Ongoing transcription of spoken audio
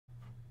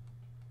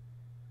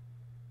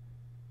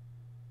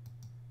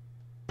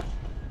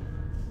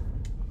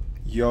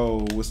Yo,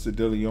 what's the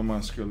deal? Yo, my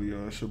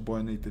Skrilla, it's your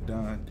boy Nathan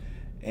Don,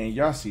 and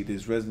y'all see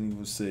this Resident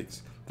Evil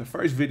 6. The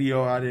first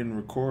video I didn't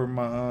record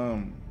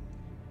my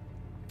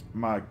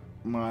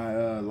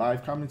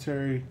live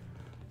commentary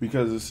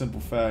because of the simple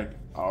fact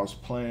I was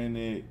playing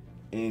it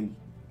and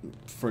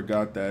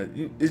forgot that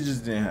it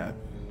just didn't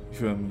happen. You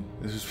feel me?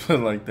 It's just put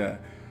like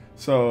that.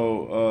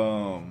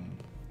 So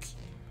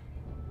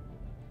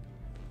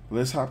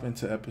let's hop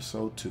into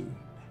episode 2,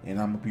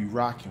 and I'm gonna be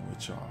rocking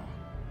with y'all.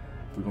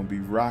 We're gonna be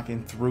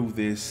rocking through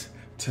this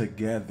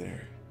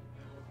together.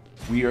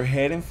 We are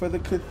heading for the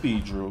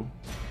cathedral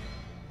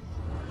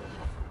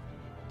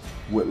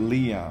with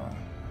Leon.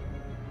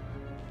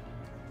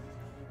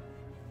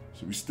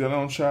 So we still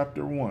on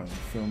chapter 1. You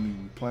feel me?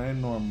 We playing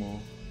normal.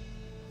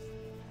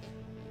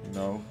 You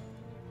know,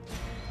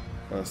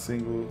 a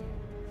single.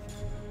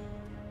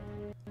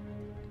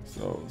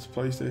 So it's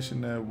PlayStation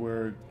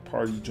Network,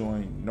 party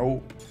join.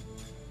 Nope.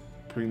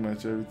 Pretty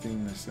much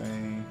everything the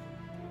same.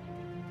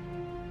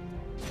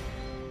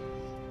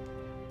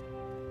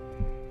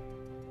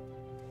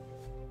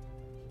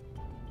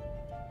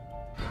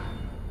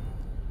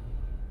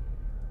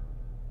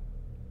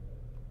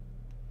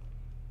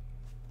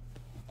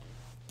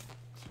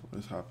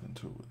 Let's hop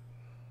into it.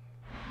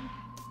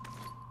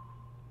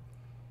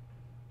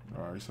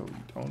 Alright, so we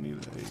don't need an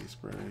A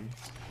spray.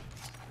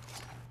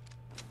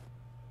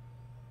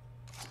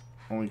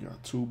 Only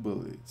got 2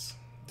 bullets.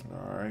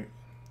 Alright.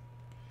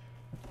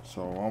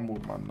 So I'm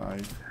with my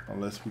knife,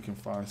 unless we can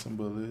find some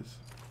bullets.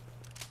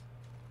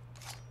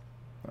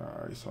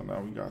 Alright, so now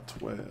we got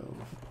 12.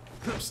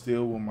 I'm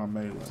still with my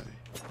melee.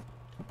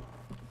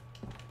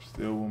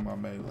 Still with my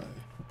melee.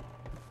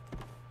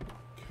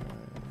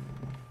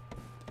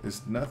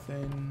 It's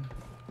nothing.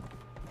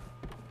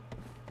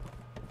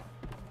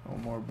 No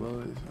more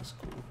bullets. That's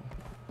cool.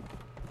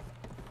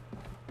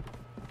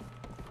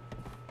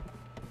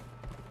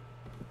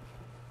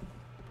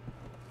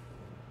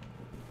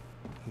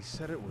 He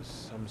said it was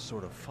some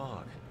sort of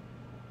fog.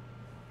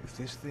 If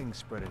this thing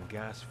spread in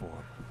gas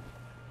form,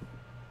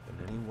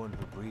 then anyone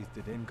who breathed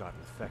it in got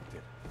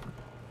infected.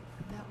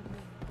 That would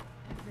mean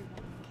everyone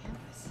on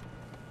campus.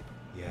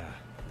 Yeah.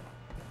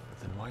 But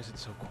then why is it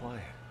so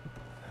quiet?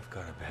 I've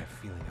got a bad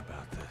feeling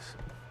about this.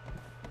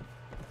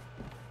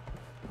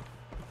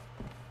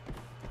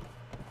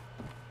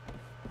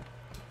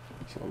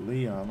 So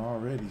Leon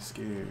already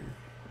scared.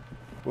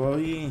 Well,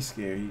 he ain't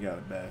scared. He got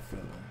a bad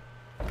feeling.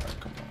 All right,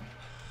 come on.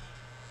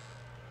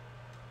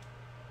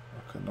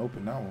 I couldn't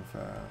open that one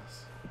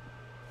fast.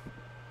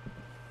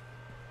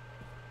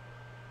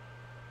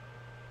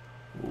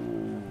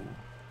 Ooh.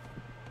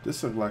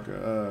 This look like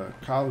a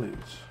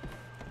college.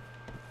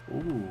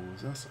 Ooh,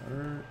 is that some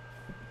herb?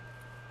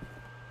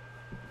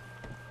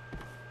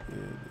 Yeah,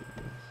 it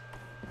is.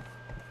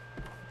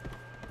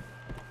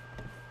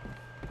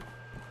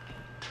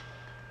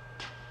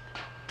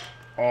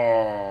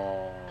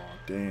 Oh,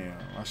 damn.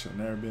 I should have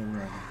never been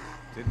running.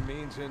 Didn't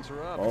mean to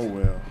interrupt. Oh,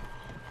 well.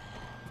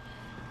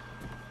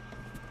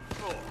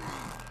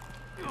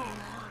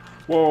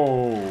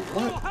 Whoa.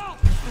 What?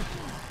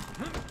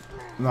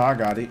 No, I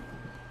got it.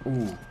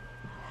 Ooh.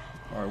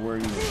 All right, where are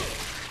you at?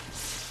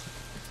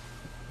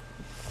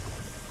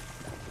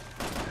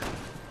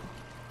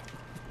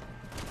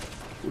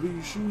 What are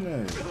you shooting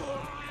at?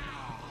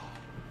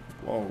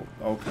 Whoa,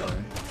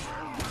 okay.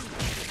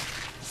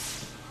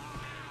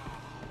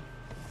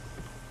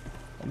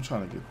 I'm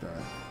trying to get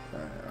that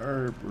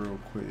herb real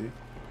quick.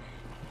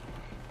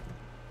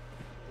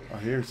 I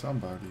hear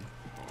somebody.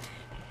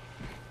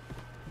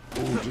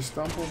 Oh, just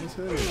stomp on his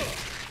head.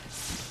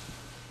 That's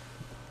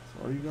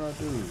all you gotta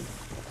do.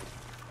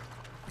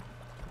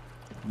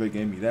 They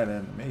gave me that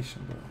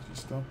animation, but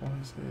just stomp on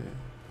his head.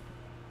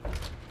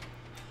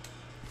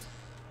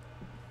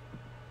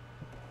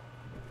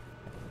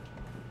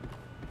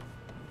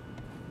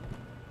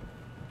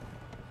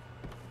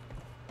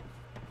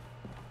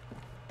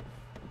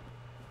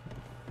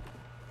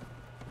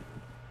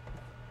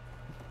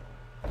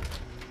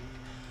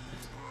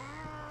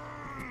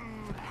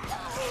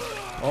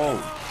 Oh.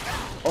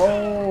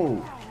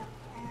 Oh.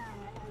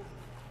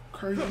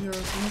 Crazy ass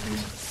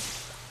nigga.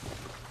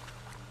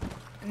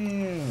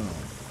 Damn.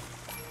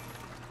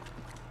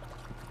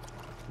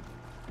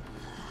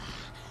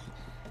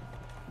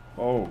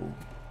 Oh.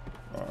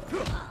 Alright.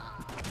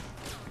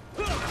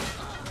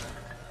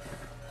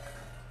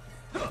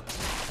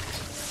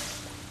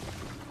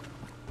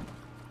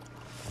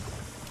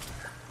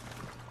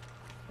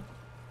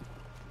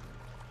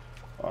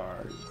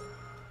 Alright.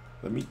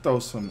 Let me throw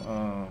some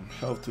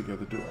health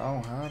together. I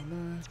don't have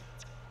none.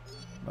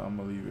 No, I'm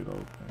gonna leave it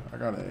open. I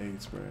got an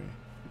aid spray.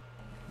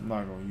 I'm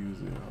not gonna use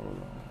it.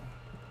 Hold on.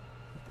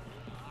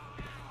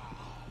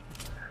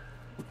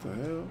 What the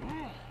hell?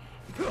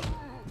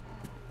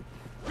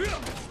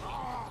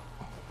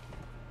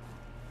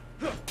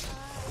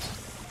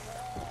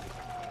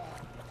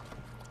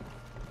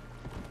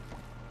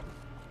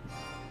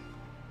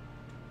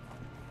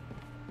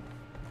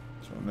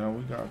 So now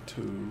we got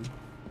 2.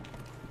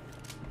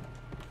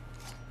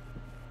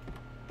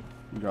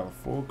 We got a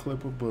full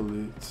clip of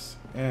bullets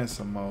and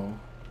some more.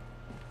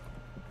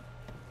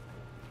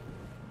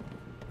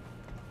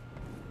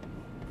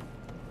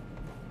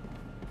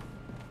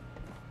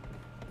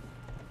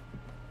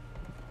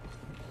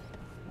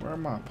 Where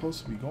am I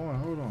supposed to be going?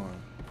 Hold on.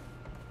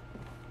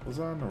 Was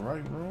I in the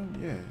right room?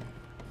 Yeah,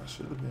 I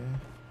should have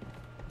been.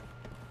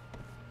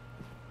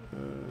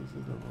 Is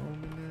it a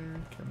room in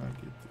there? Can I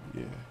get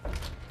the, yeah.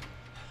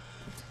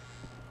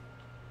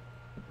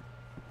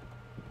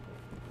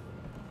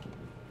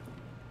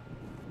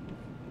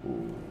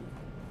 Ooh.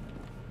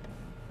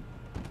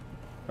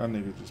 That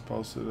nigga just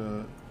posted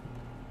up.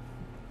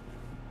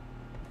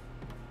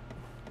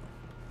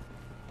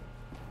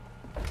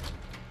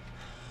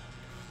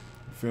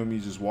 Feel me?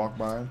 Just walk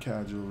by him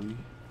casually.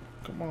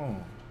 Come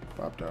on,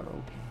 pop that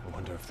open. I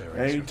wonder if there are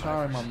Every any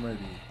time survivors. I'm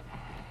ready.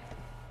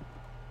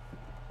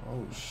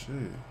 Oh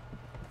shit.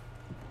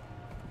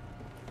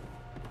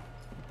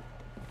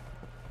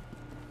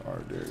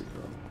 Alright, there you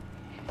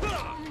go.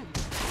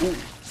 Ooh.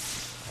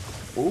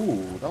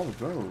 Ooh, that was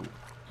dope.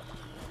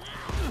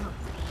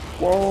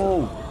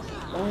 Whoa!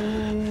 Oh!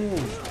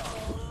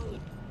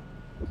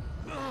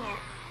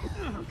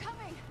 I'm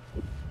coming.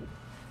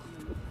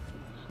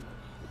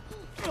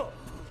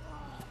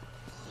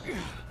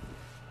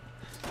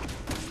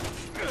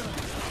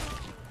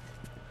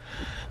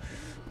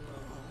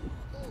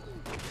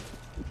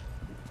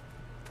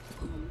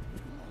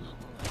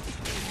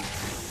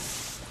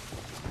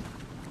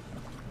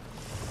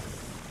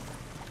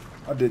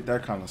 I did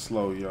that kind of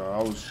slow, y'all.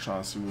 I was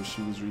trying to see what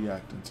she was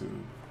reacting to.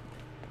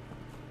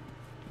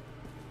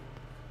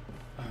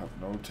 I have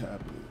no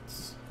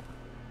tablets.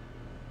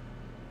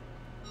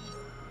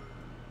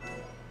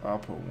 I'll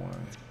put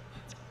one.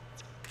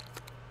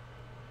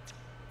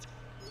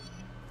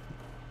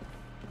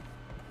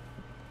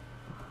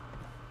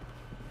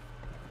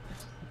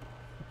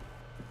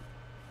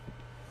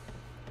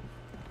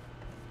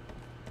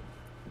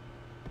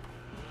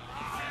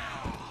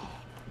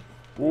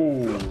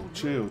 Ooh,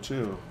 chill,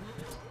 chill.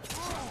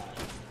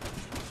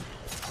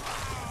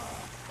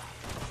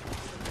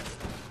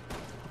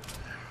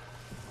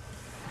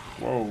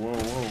 Whoa, whoa,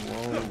 whoa,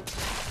 whoa.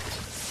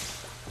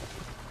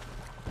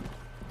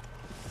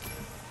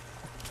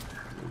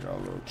 We got a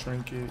little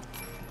trinket.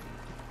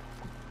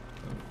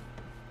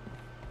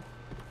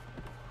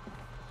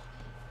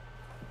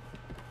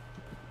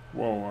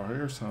 Whoa, I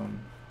hear something.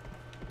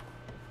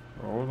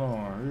 Hold on,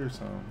 I hear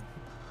something.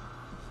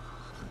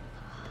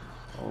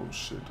 Oh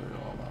shit, they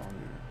all out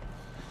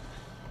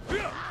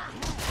here.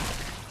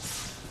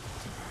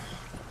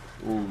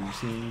 Ooh, you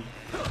see me?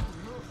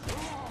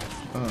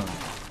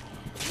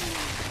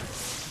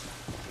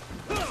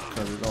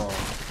 Cut it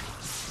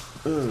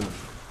off. Ugh.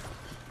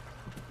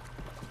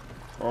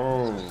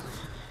 Oh.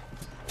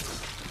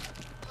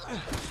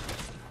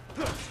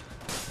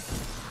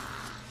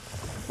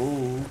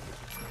 Ooh.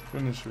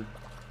 Finish her.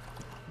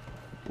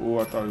 Ooh,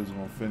 I thought he was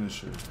gonna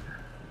finish her.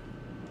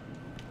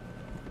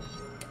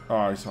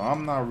 Alright, so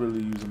I'm not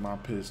really using my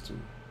pistol.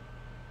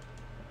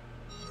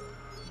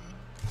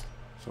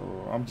 So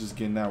I'm just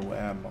getting that with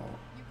ammo.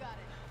 You got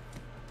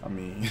it. I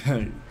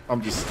mean,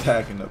 I'm just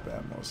stacking up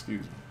ammo,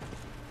 excuse me.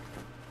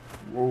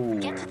 Whoa.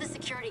 Get to the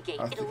security gate.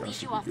 It'll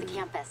lead you off the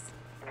campus.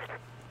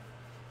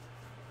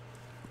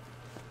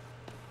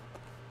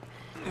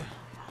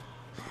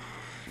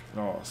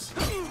 Nice.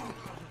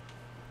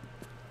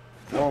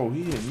 Whoa,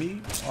 he hit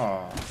me?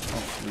 Aw, I'm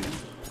sleeping.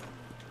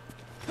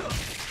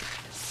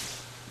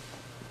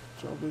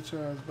 Your bitch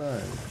ass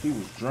back. He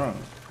was drunk.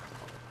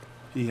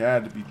 He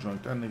had to be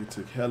drunk. That nigga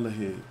took hella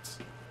hits.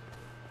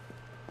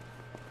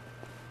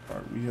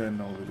 Alright, we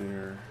heading over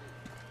there.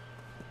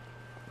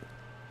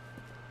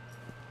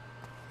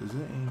 Is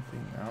there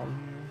anything out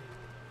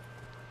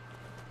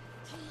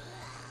here?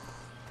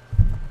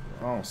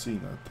 I don't see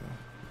nothing.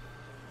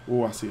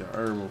 Oh, I see a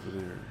herb over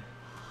there.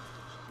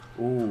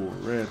 Oh, a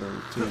red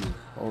herb too.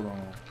 Hold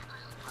on.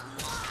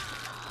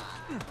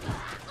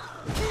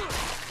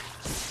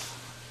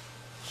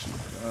 She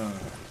done.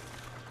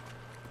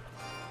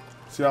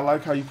 See, I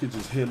like how you could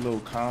just hit little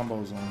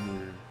combos on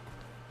here.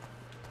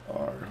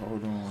 Alright,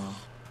 hold on.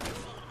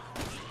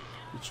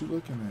 What you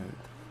looking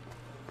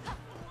at?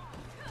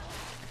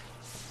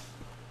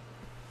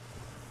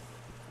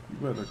 You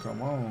better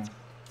come on.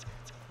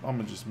 I'm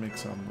gonna just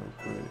mix something real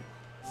quick.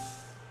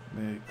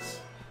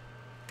 Mix.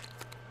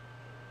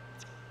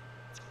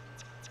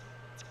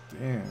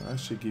 Damn, that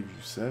should give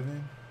you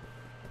 7.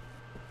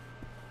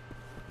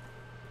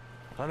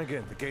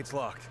 Hunnigan, the gate's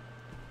locked.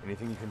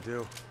 Anything you can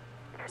do?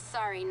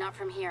 Sorry, not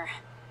from here.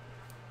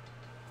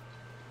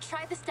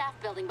 Try the staff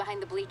building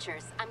behind the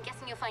bleachers. I'm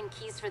guessing you'll find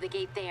keys for the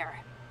gate there.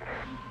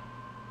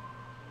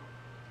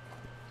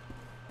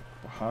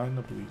 Behind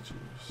the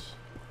bleachers.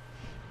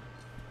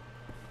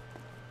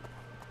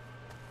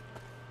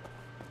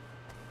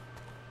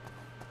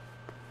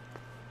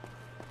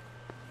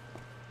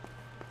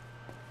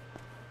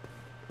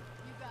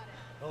 You got it.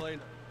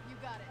 Elena. You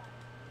got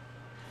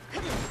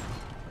it.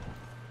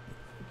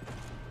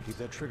 Keep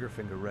that trigger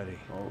finger ready.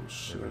 Oh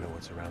shit. Never know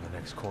what's around the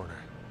next corner.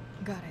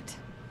 Got it.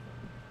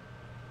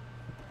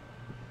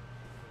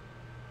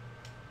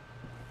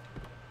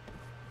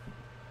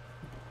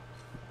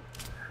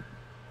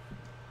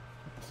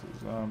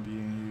 There's a zombie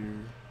in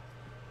here.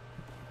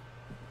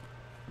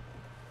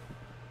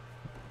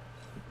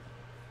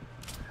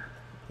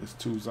 There's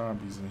 2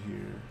 zombies in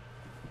here.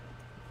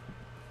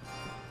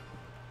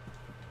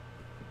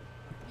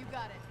 You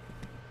got it.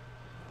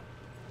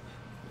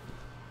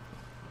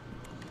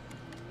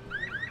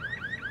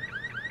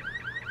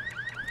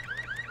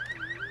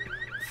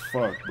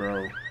 Fuck,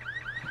 bro.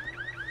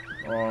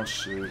 Oh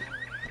shit.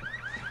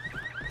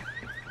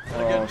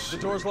 Again, Oh the shit.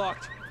 door's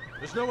locked.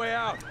 There's no way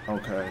out.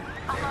 Okay.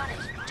 I'm on it.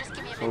 Just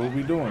give me a So what minute.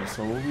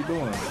 we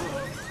doing?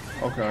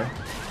 Okay.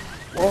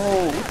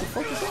 Whoa, what the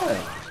fuck is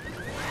that?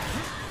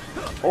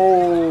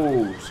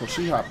 Oh, so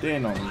she hopped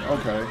in on me.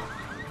 Okay.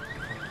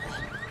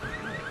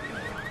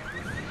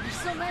 There's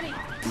so many.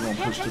 We gonna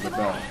Can't push to take the them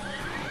all. back.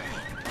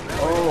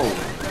 Oh.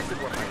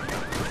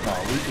 Nah,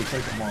 we could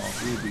take them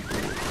off. We'd be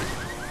good.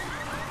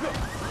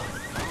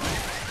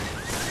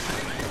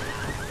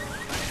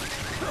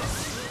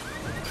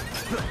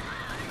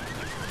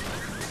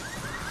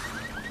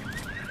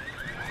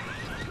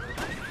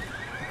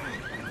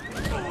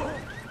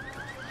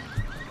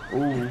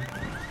 Ooh.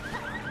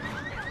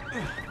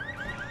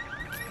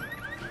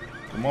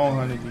 Come on,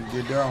 honey, you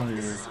get down here.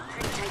 This is some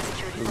pretty tight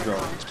security Let's for a go.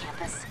 college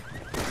campus.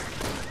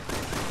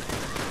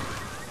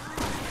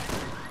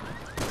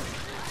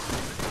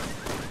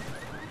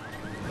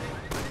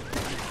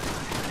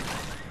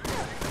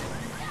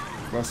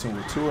 Busting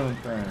with 2 of them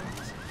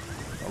things.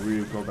 I'll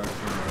really go back to the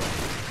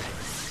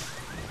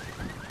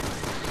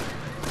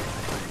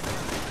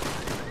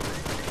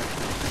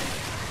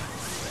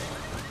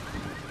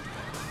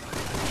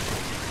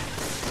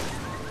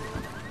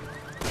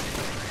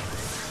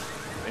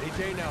Any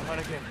day now,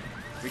 Hunnigan.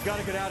 We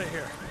gotta get out of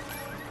here.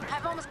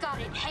 I've almost got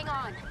it. Hang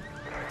on.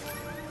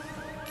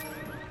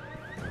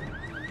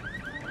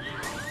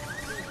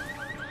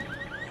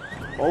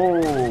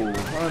 Oh,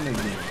 honey.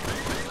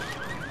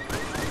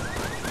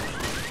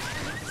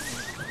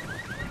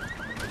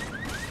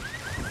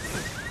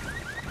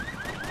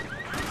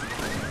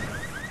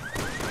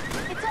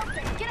 It's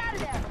open. Get out of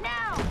there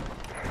now.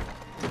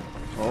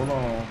 Hold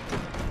on.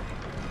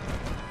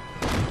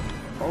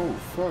 Oh,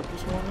 fuck.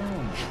 What's going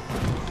on?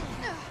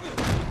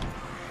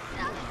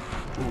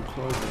 Ooh,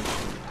 close that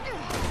shit.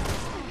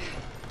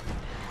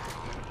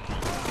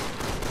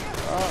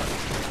 Alright,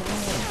 come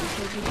on. Get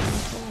your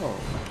control.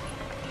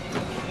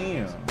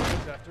 Damn.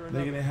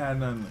 Nigga didn't have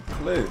nothing to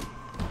clip.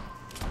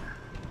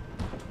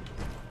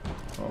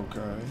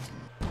 Okay.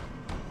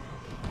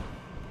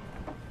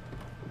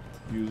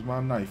 Use my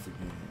knife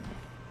again.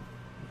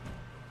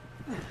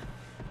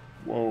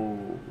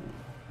 Whoa.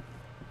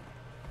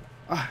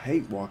 I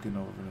hate walking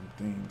over them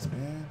things,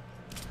 man.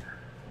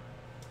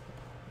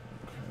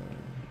 Okay.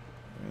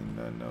 Ain't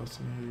nothing else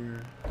in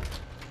here.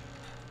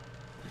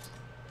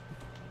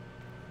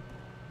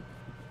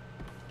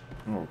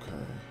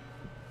 Okay.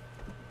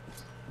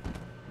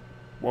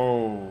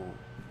 Whoa.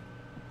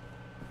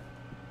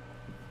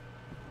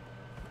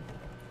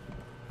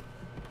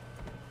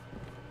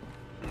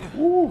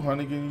 Ooh,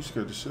 Hunnigan, you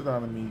scared the shit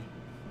out of me.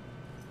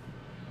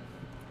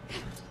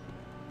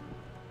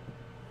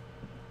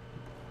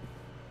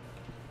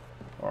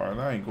 Alright,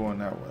 I ain't going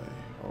that way.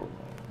 Hold on.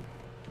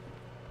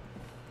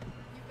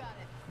 You got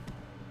it.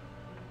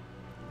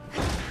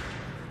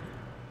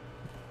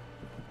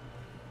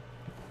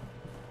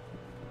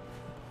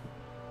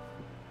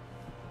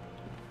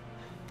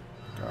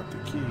 Got the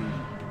key.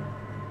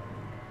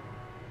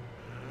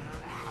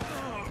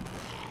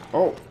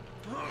 Oh.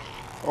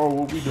 Oh,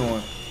 what we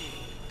doing?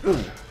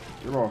 Ugh,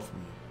 get off me.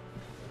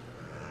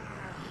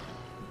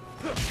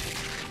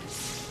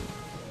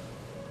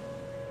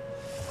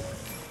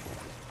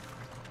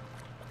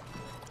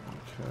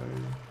 Okay.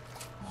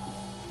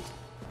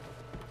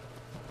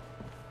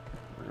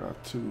 I got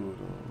 2 of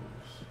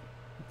those.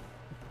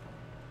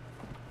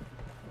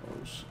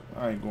 Oh shit.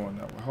 I ain't going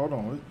that way. Hold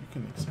on. What you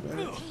can expect?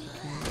 You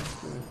can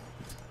expect.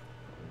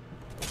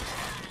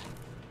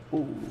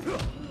 Ooh.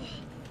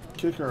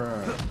 Kick her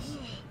ass.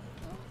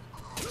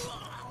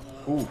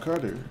 Ooh,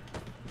 cut her.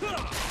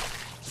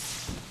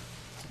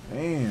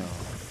 Damn.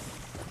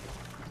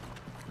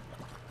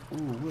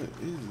 Ooh, what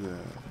is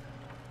that?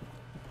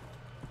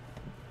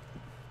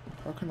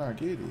 How can I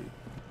get it?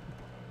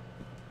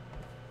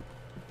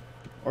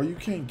 Oh, you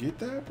can't get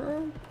that,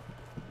 bro?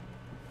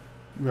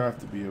 You have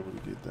to be able to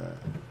get that.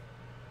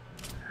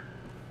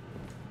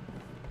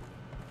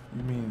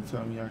 You mean to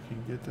tell me I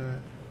can get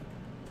that?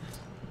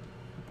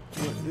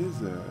 What is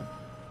that?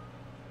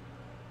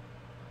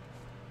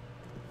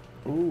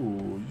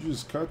 Ooh, you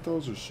just cut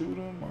those or shoot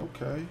them?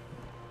 Okay.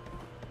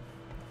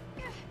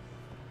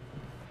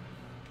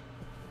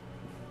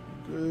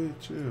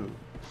 Good, chill.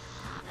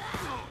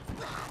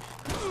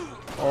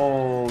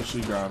 Oh,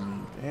 she got me.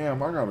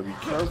 Damn, I gotta be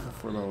careful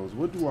for those.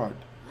 What do I do?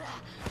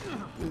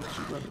 Bitch,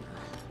 you better...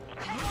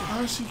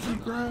 How does she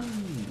keep grabbing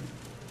me?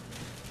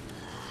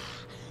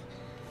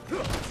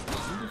 What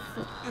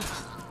the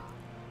fuck?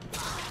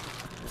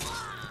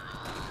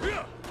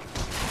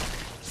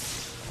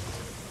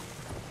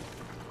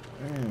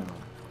 Damn.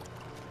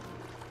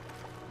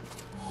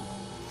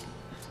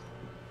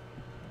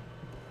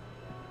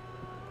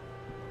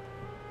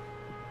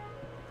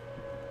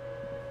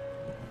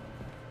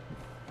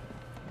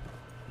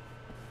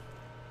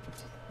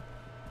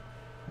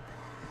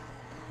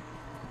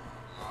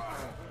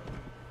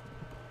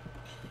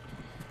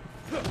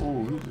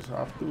 Oh, he just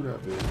hopped through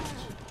that bitch.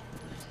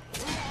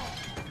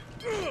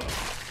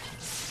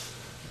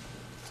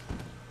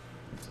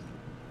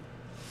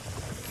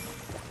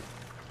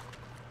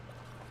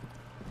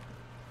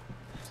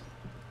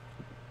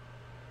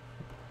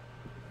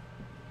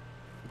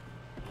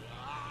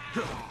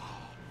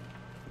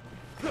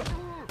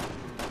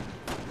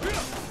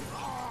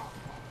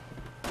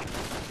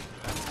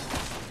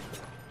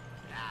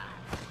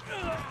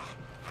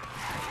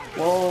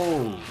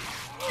 Whoa!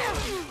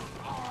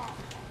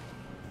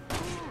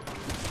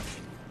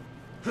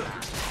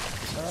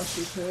 Smash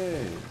his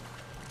head.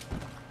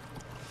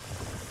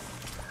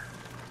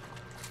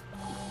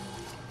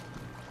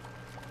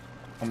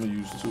 I'm gonna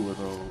use 2 of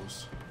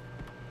those.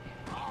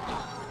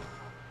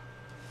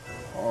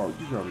 Oh,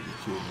 you gotta be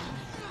kidding me.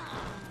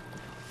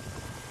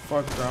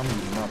 Fuck that, I'm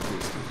using my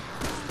pistol.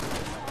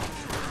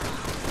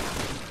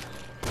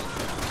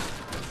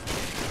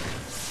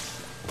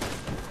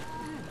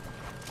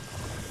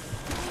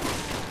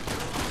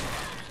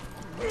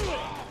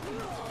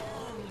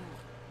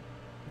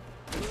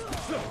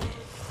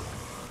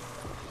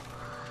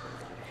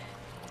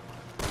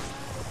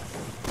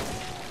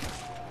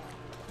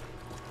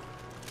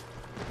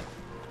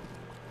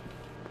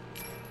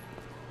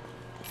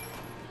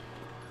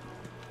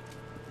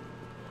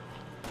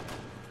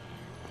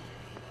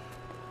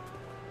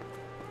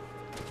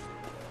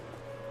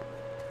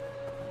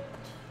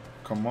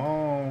 Come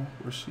on,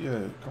 where's she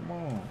at? Come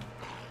on.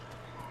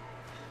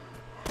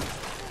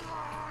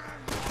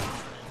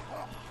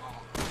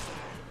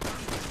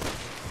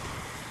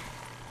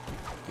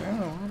 Damn,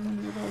 how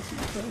many of us you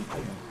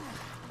taking?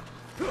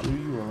 Who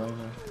you,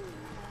 Elena?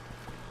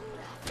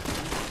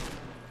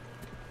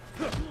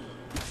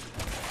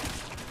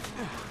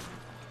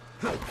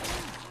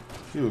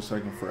 He was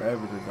taking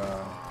forever to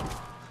die.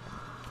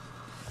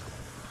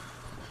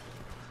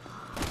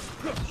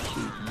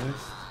 Shoot,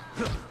 missed.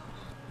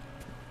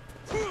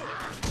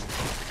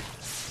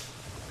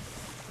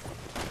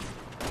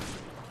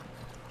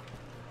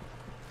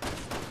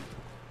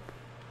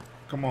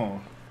 Come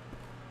on.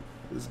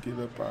 Let's get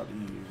up out of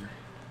here.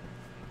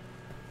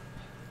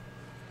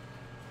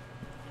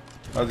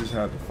 I just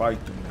had to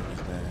fight them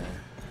niggas, man.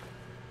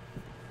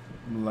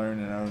 I'm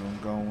learning as I'm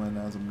going,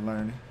 as I'm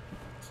learning.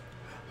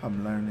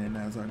 I'm learning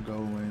as I go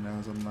and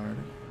as I'm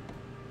learning.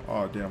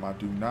 Oh, damn, I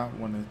do not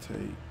want to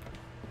take...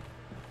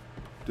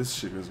 This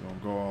shit is going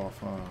to go off,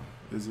 huh?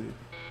 Is it?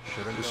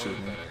 Should've This known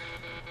shouldn't. better.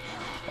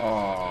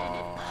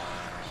 Oh.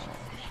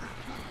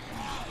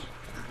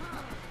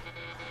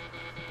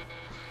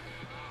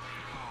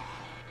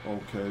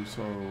 Okay,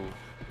 so...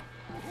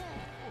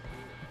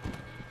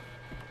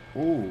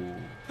 Ooh.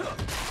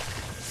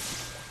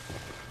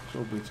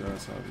 Show bitch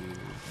ass out of here.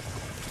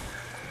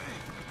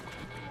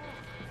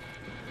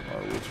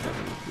 Alright, which way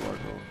do I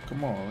go?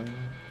 Come on, Lena.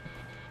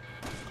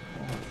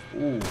 Come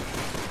on. Ooh.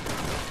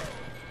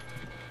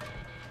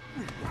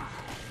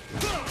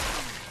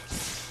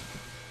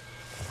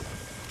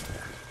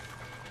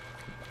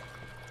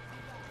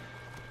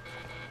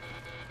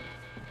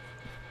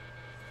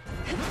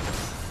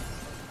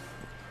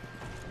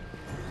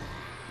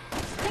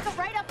 Take a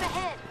right up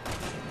ahead.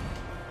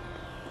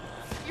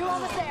 You're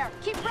almost there.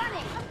 Keep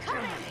running. I'm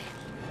coming.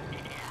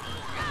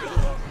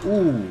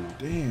 Ooh,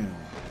 damn.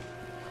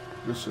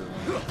 Good shit,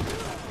 man.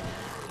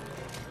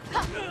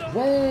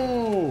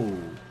 Whoa!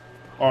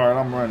 Alright,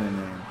 I'm running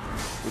then.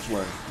 Which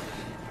way?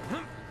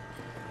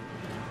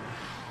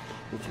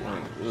 Which way?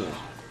 Ugh.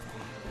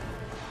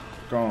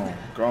 Gone,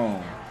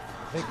 gone.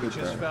 I think we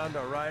just found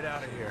our ride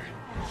out of here.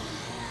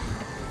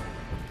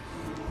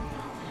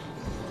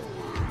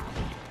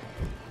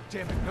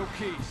 Damn it, no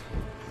keys.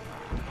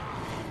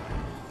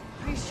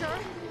 Are you sure?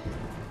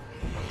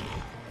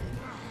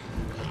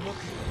 I'm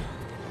looking.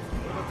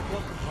 What about the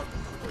glove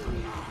compartment?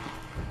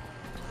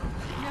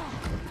 No,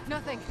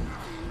 nothing.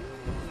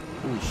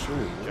 Oh shit.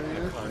 What Checking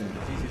is a climb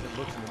that? as easy as it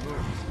looks in the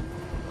movies.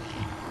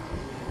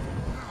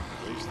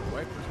 At least the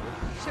wipers would.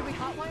 Should we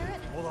hotwire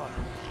it? Hold on.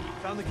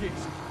 Found the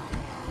keys.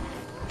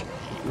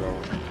 Yo.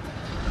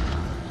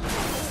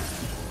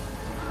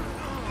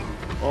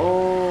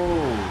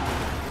 Oh!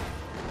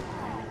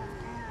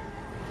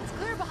 It's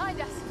clear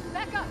behind us.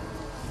 Back up.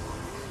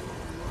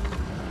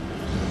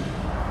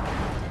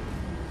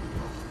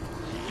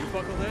 You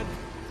buckled in?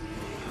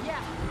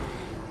 Yeah.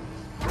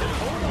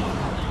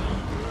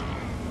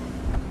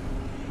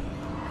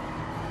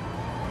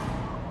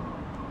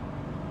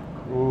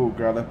 Ooh,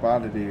 got up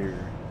out of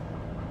there.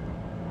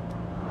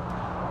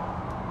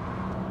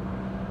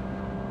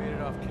 Made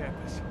it off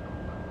campus.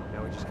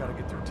 Now we just gotta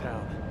get through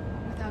town.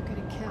 Without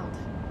getting killed.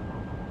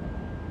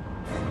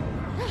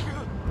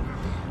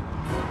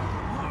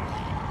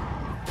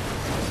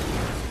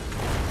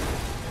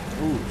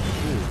 Ooh,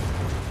 shit.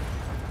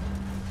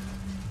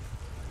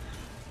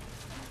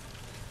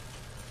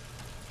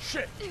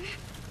 Shit!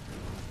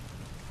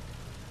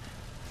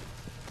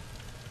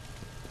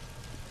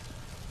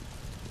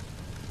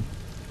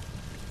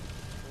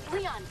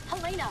 Leon,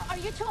 Helena, are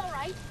you two all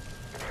right?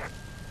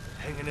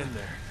 Hanging in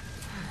there.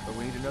 But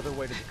we need another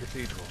way to the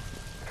cathedral.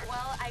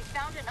 Well, I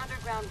found an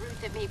underground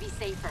route that may be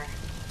safer.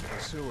 The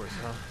sewers,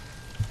 huh?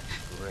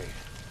 Great.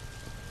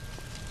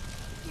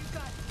 You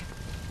got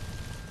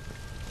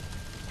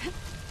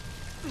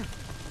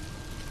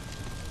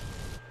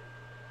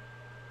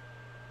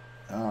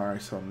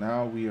Alright, so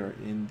now we are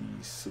in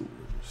the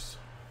sewers.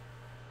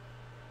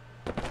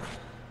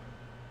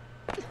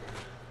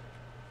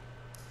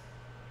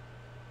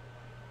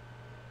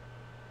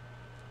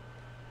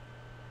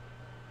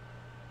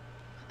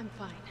 I'm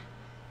fine.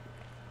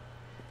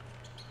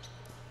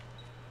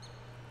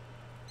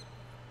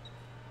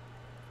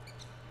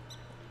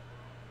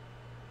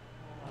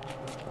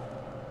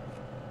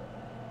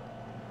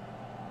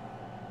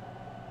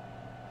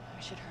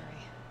 I should hurry.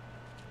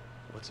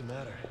 What's the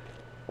matter?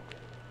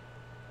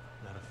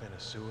 Not a fan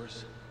of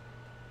sewers?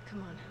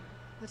 Come on.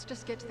 Let's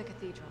just get to the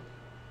cathedral,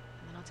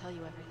 and then I'll tell you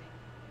everything.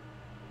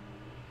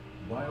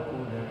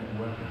 Bioorganic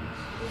weapons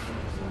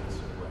presents a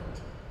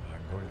threat.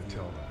 I'm going to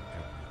tell them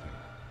everything.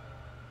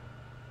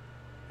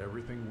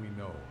 Everything we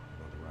know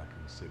about the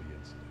Raccoon City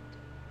incident.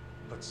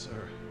 But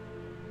sir...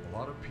 A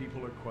lot of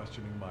people are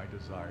questioning my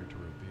desire to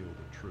reveal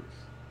the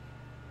truth.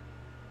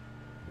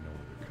 You know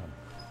where they're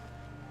coming from.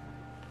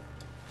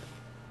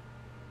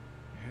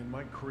 It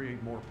might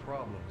create more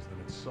problems than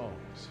it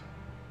solves.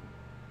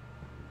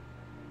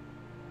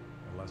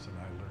 A lesson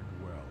I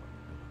learned well in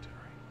the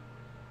military.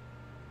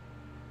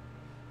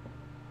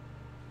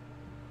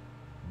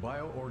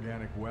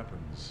 Bioorganic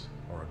weapons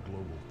are a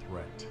global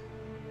threat,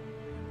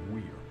 and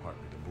we are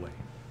partly to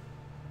blame.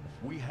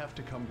 We have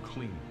to come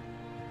clean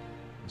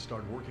and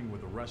start working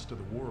with the rest of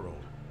the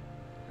world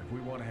if we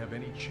want to have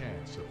any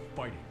chance of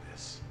fighting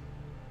this.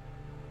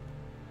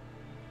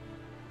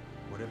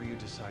 Whatever you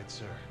decide,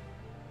 sir.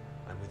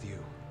 I'm with you.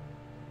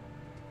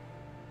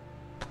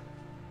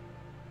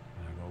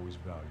 I've always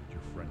valued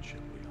your friendship,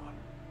 Leon.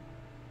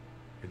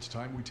 It's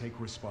time we take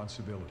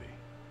responsibility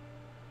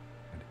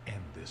and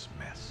end this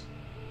mess.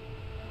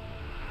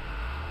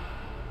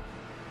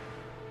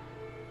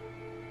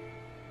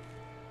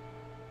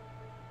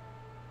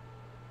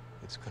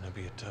 It's gonna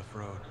be a tough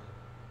road.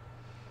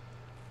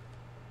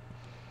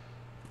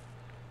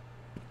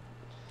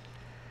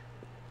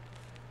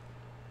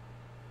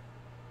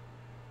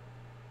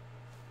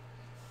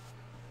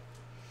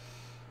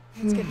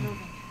 Let's get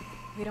moving.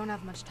 We don't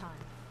have much time.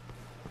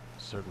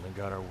 Certainly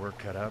got our work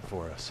cut out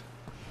for us.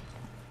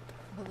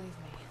 Believe me,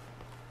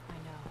 I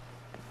know.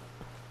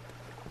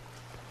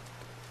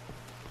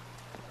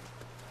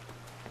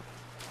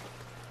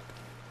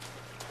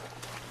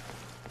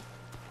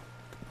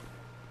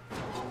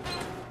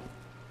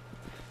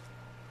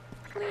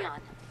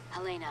 Leon,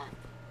 Helena,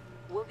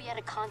 we'll be out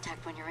of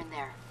contact when you're in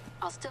there.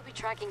 I'll still be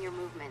tracking your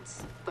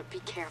movements, but be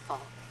careful.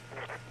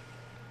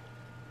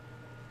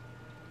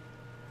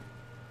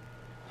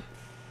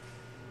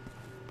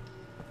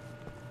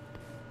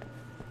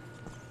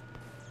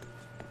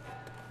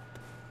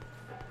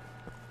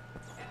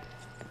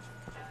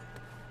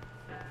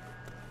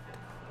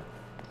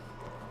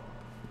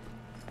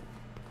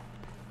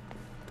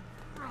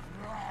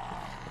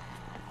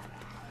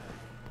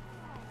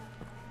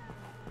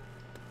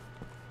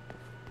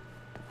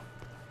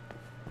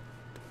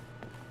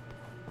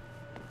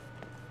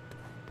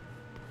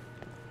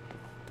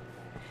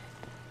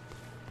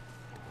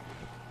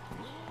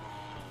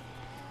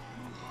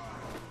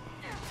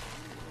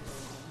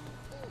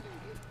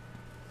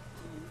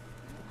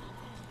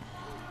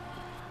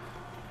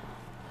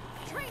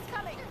 Train's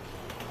coming!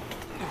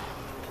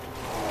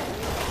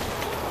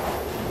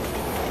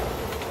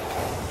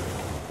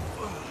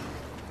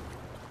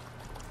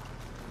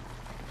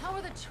 How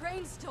are the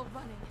trains still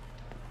running?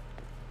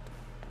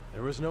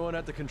 There was no one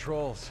at the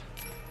controls.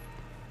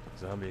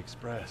 Zombie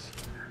Express.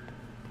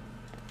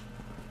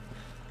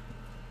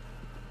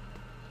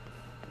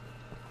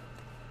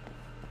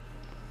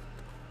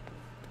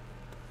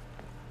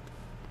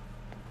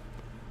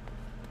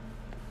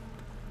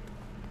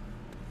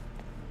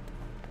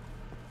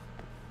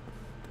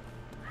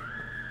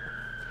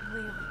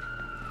 Leon.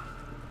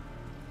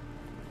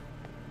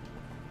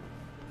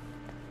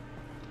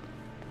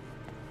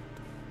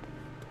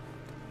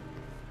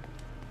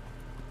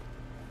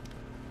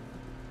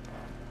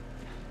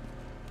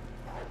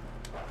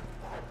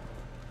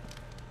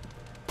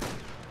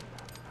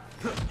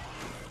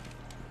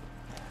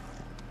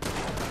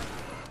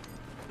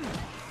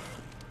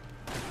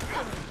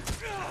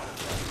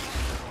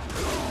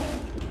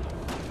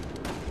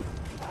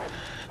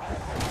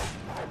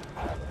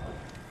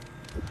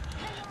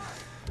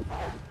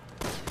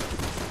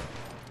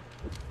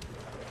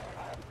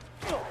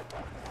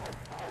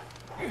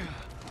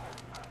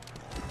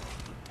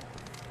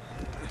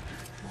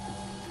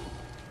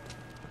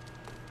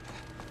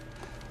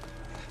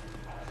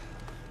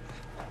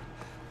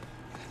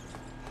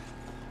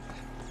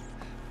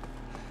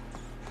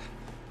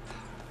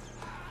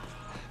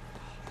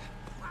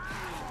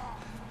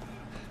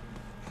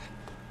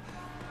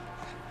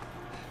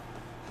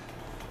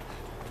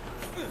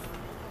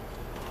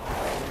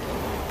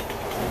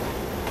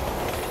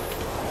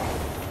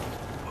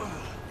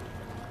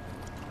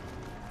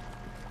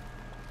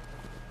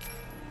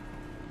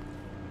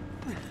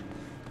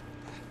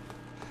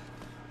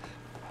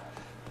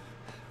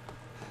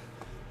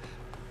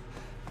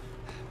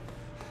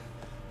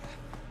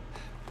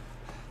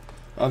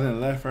 I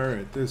done left her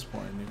at this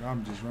point, nigga.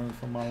 I'm just running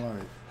for my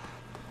life.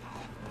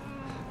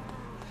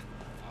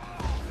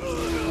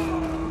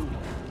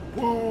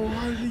 Whoa,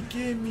 how did he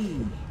get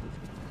me?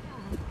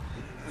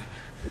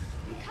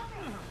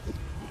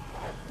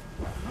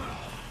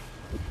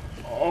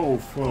 Oh,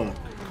 fuck.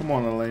 Come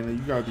on, Elena. You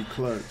gotta be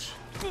clutch.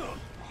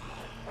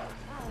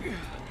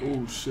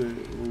 Oh, shit.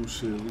 Oh,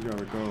 shit. We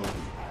gotta go.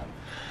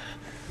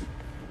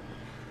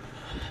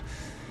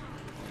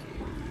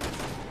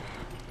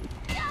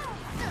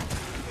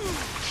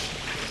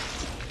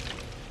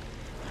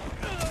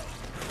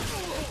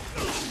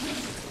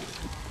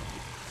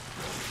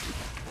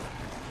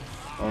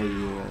 Oh,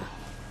 yeah.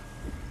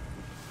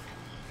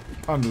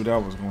 I knew that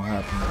was gonna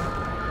happen.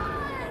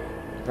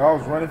 I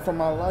was running for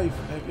my life,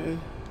 nigga.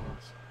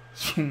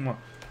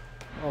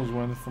 I was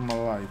running for my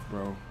life,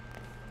 bro.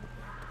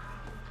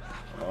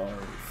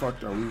 Fuck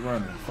that, we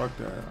running. Fuck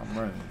that, I'm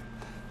running.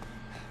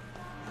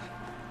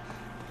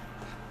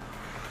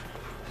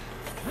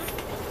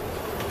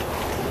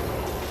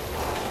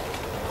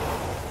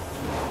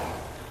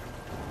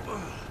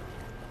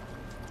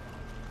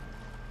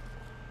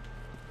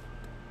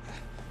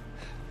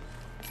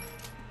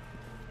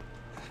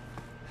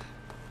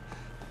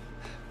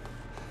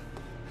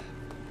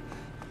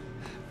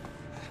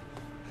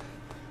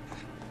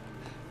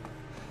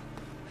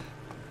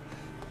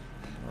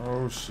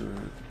 Oh shit.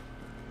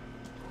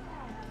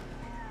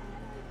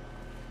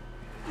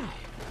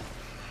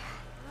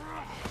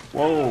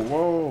 Whoa,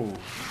 whoa.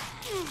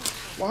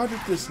 Why did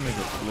this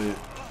nigga flip?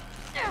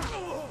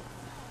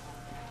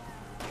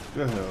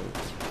 Good hell.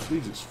 He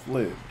just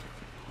flipped.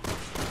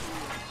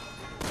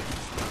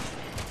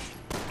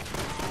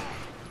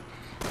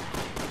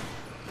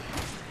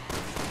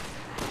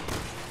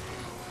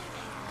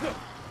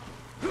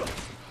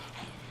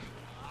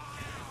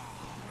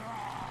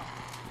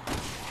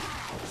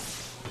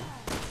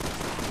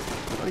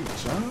 Did I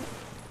jump?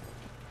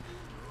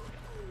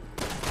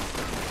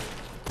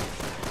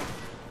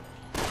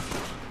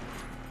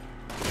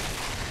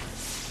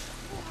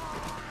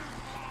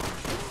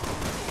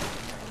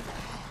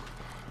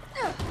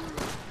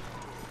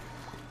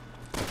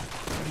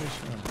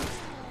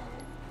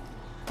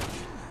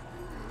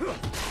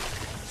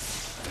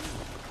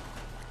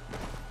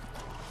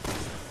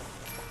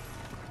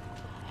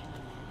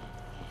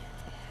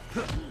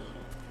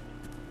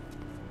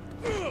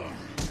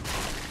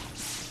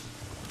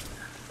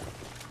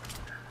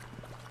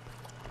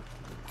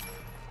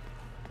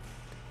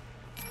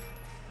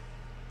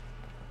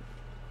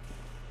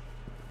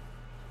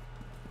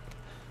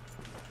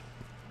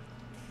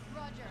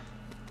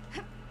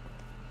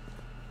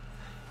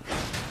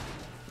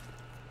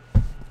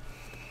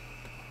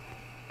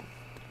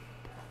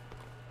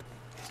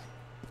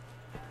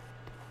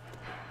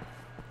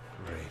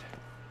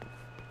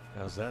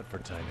 How's that for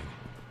timing?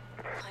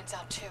 Mine's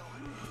out too.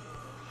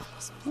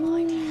 Almost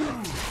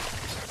blind.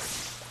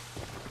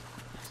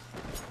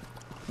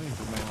 Think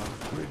the man on a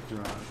quick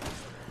drive.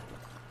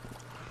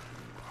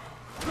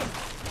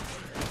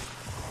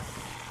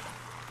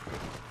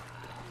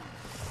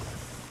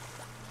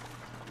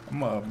 I'm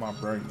gonna up my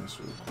brightness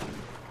real quick.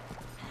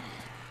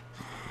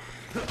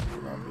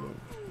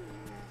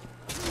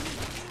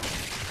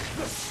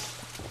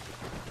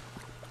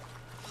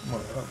 I'm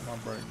gonna up my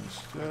brightness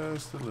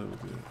just a little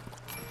bit.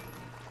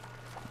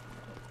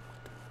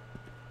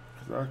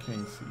 Cause I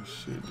can't see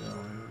shit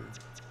down here.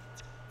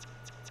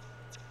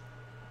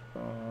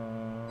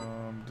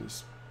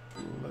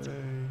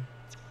 Display.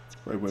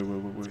 Wait.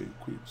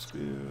 Quick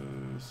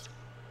skills.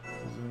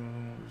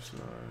 Zoom,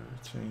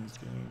 restart, change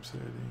game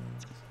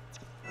settings.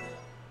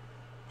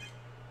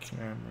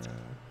 Camera.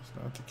 It's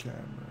not the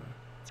camera.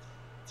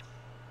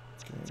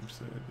 Game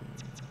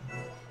settings.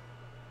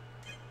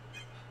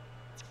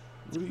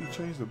 What do you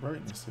change the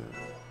brightness at?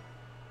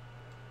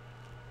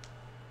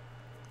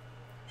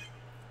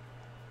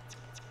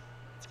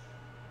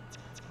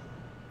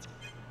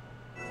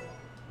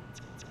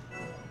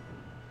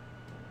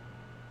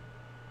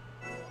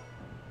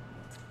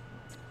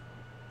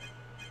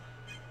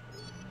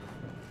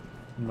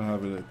 I'm gonna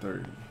have it at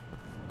 30.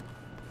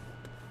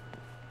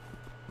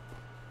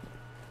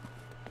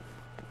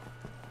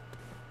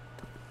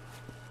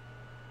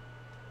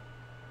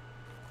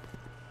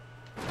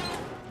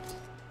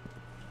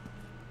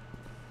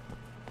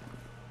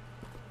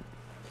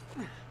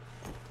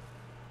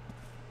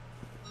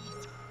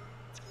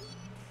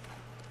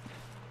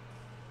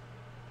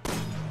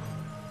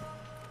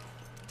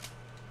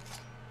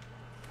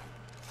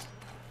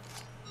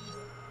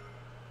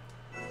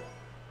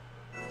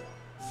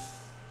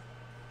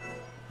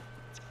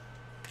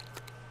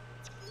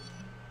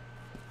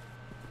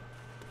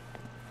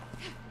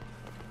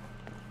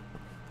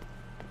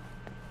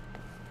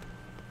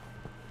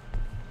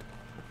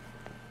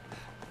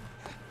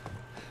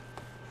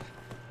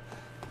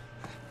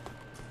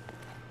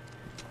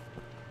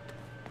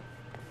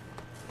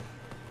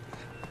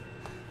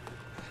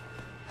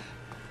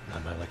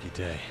 Not my lucky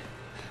day.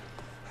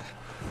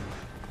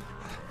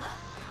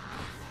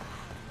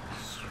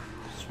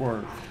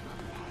 Swerve.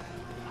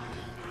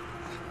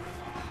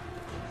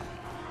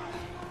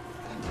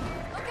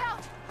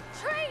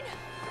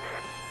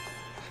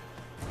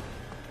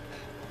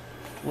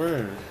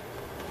 Where?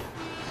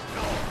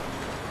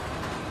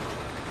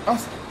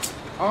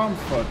 I'm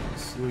fucking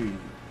sleep.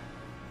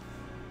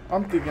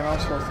 I'm thinking I'm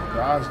supposed to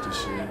dodge the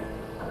shit.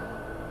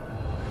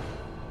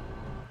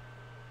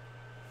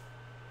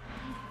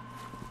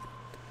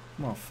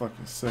 My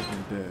fucking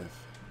second death.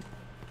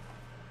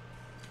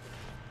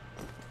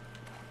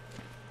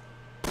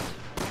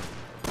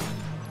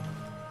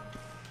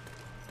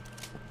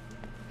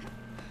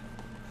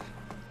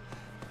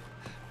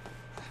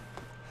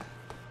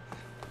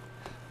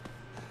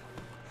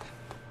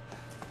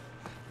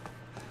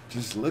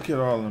 Just look at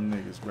all them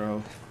niggas,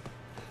 bro.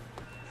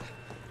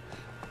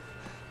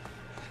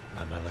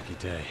 Not my lucky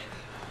day.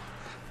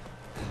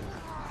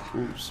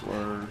 Oops,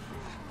 swerve.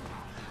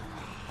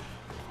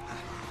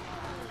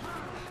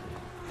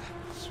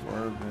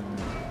 Swerving.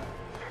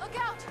 Look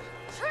out!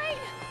 Tree!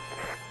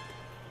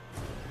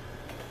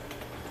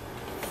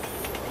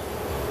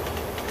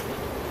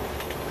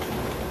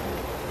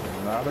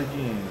 Not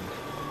again.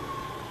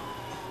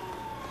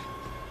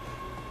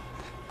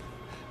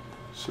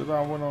 Should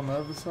I went on the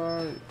other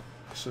side?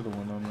 I should have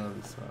went on the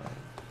other side.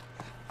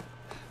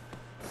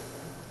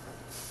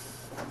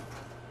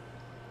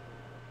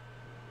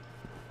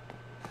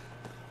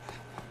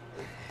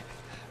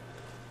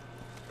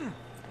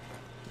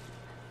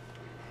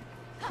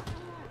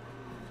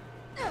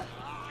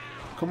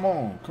 Come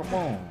on, come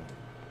on.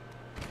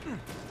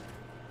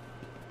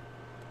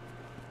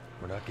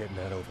 We're not getting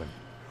that open.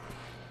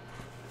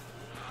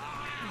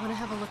 I want to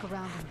have a look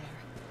around in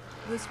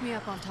there. Boost me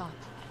up on top.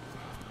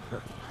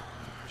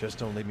 Just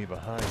don't leave me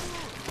behind.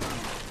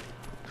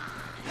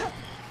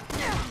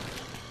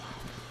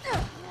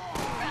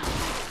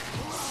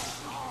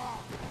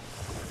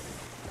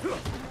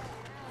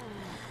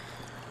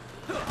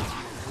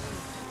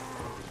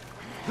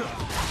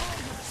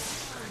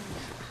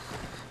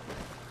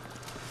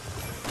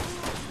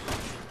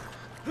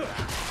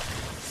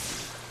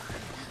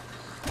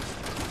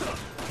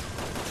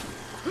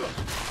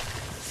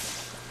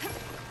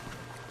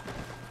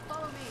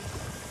 Follow me.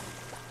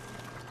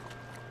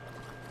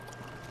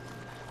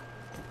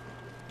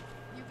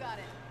 You got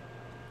it.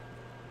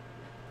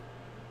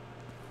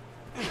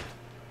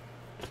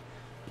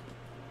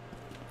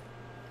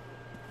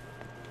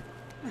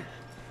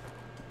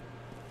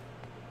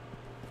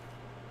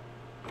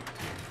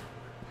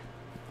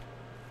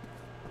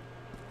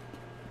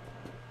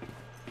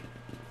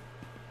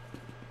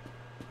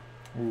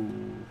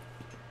 Ooh.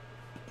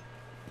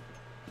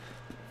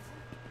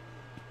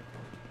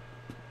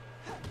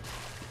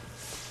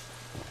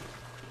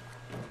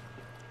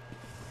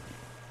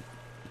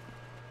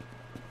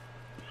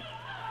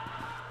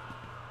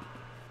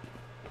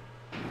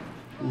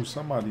 Ooh,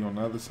 somebody on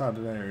the other side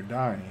of there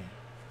dying.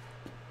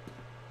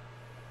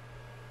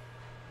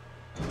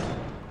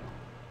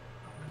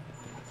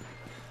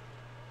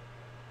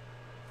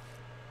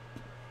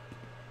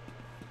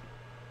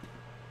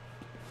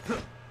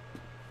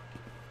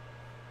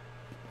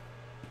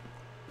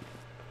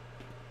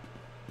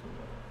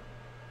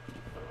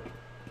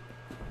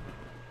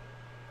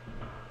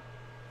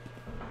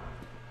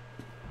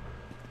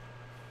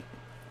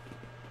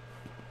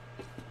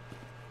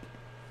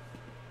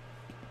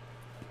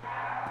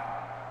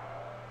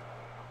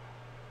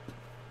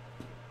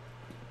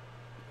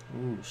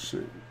 Ooh,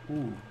 shit.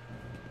 Ooh.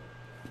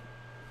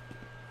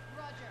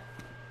 Roger.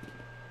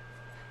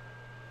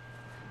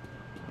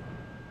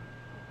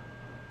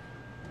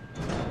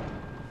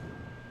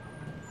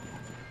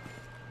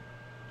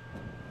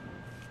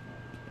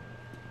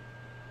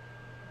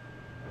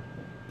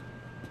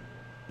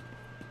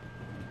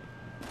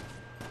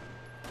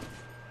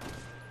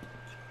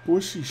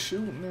 What's she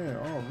shooting at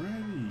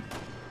already?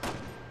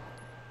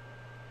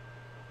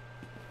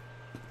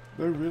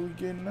 They're really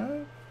getting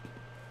up?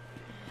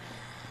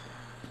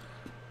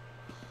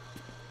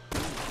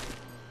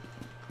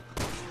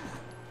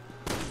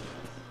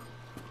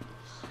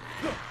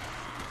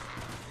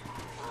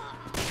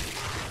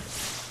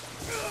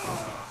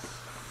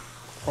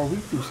 Oh, he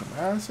threw some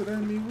acid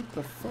at me? What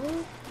the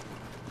fuck?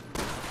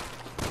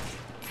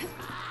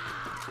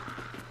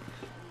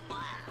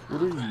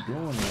 What are you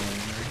doing, man?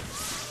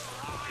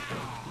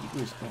 You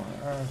just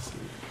throwing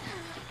acid.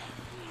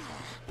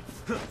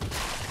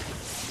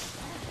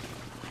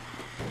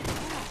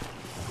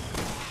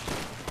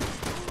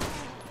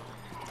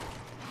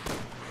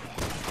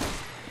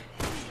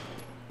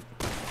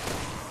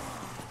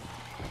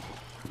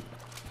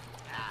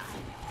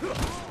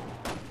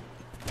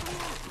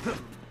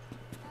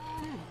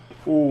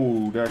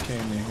 Ooh, that came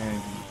in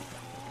handy.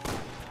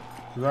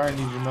 Cause I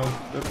didn't even know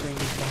that thing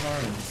was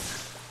behind me.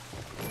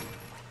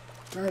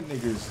 That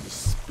nigga's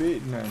just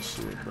spitting that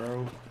shit,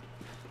 bro.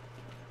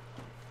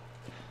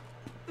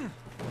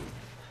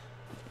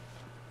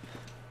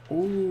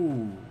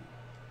 Ooh.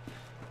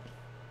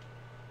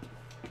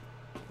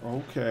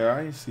 Okay,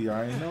 I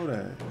ain't know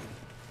that.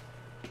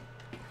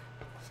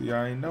 See,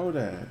 I ain't know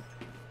that.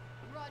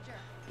 Roger.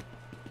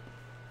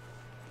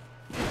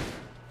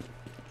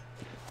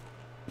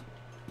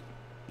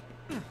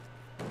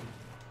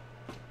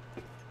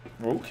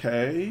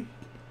 Okay.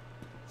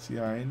 See,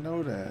 I ain't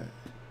know that.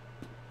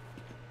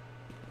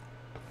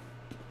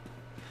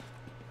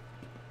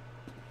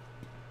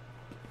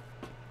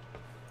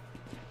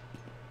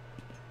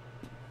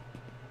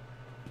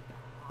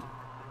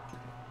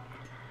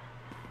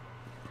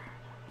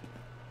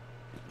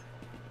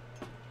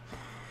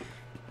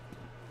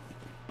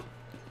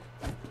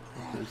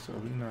 subway, so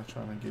he's not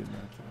trying to get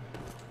nothing.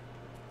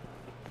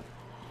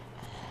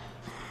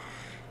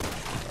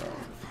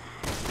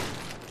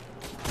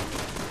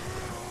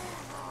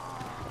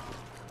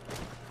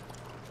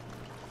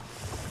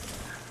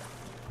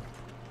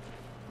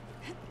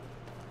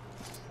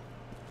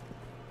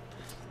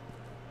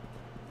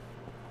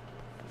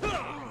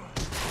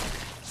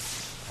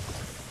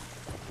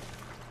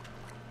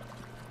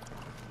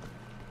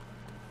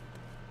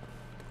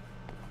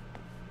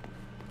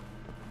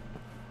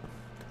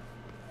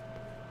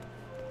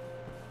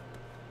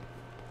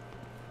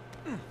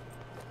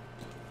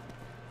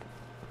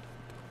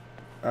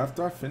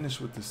 After I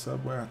finish with the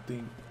subway, I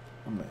think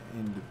I'm gonna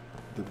end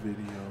the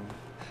video.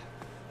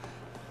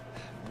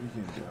 We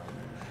get down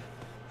there.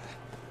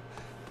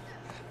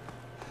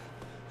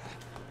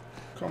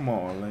 Come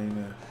on,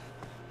 Elena.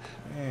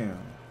 Damn.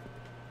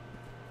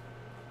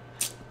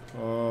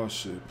 Oh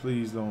shit!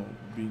 Please don't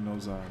be no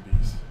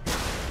zombies.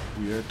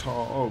 We at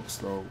Tall Oaks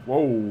though.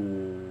 Whoa.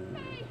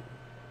 Hey!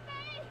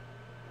 Hey!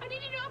 I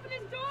need you to open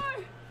this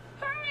door!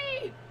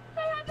 Hurry! I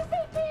have to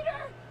save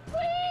Peter! Please!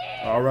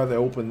 I'd rather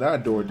open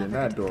that door than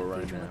that door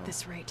right now. At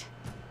this rate.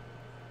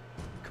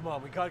 Come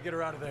on, we gotta get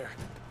her out of there.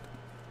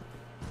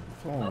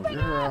 Come on, get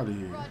her out of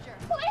here. Roger.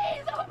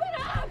 Please open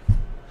up!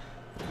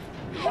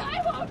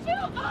 Why won't you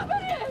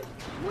open it?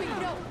 Wait,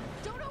 no!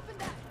 Don't open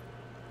that!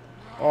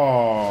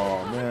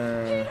 Oh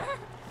man.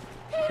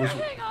 Peter,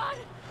 hang on!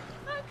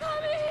 I'm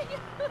coming!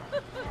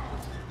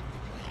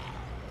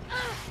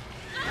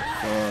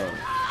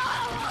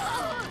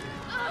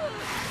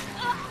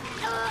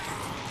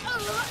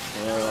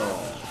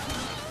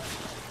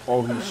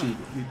 Oh,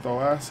 he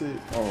throw acid?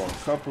 Oh, a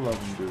couple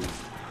of them do.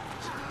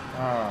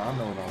 Ah, I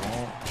know what I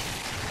want.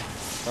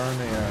 Burn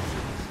the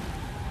acid.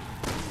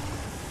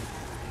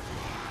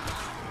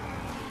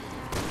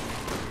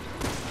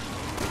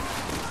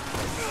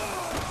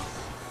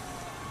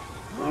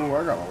 Oh, I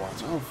gotta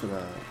watch out for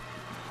that.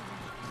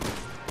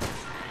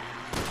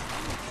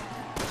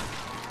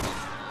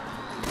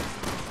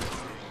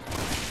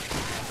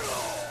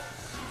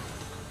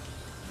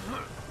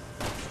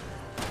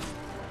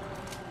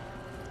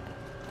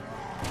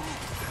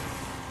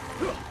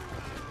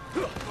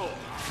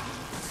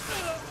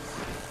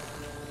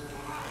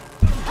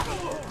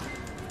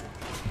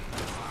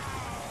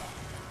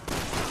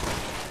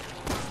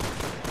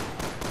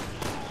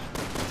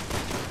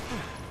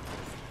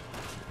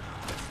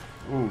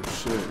 Oh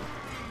shit.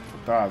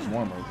 Dodge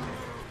one of them.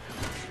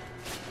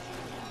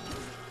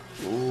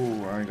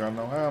 Oh, I ain't got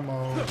no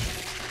ammo.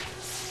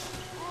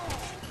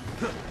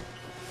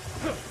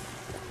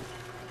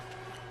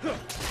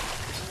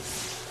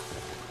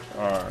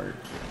 Alright.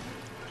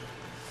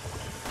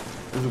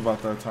 It's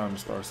about that time to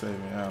start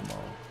saving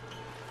ammo.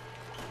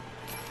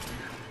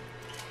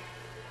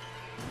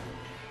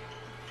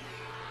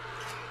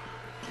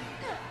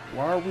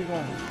 Why are we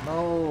going?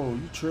 No,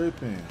 you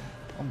tripping.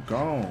 I'm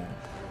gone.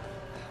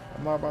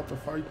 I'm not about to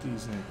fight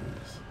these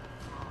niggas.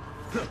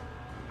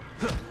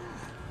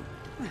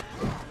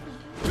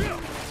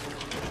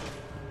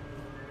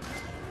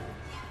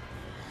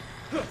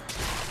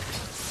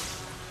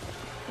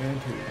 And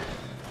here.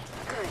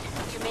 Good,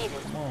 you made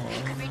it.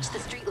 You could reach the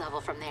street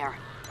level from there.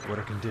 What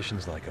are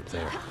conditions like up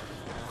there?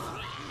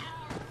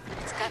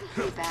 It's gotten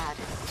pretty bad.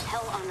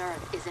 Hell on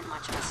Earth isn't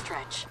much of a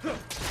stretch.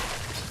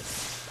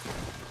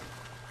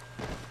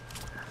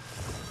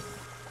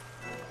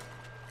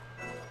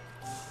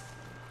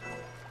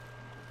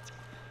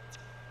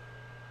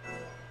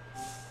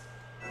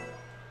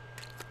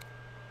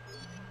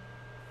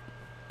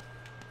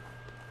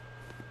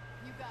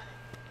 You got it.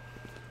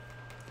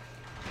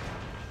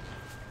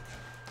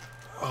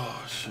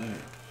 Oh shit.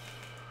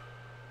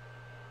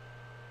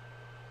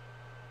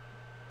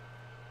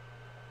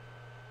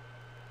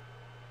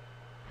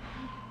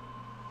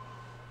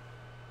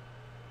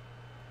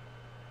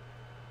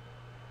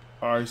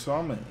 Alright, so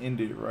I'm gonna end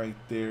it right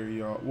there,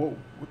 y'all. Whoa,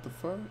 what the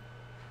fuck?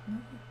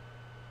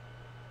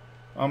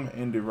 I'm gonna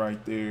end it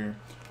right there.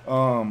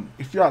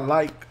 If y'all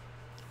like,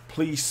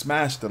 please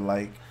smash the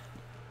like.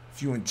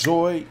 If you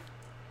enjoyed,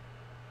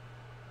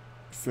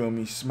 feel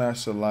me,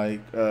 smash the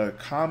like.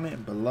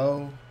 Comment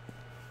below.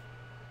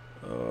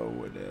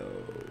 What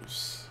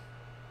else?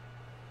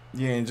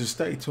 Yeah, and just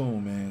stay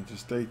tuned, man.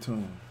 Just stay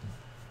tuned.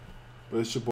 But it's your boy.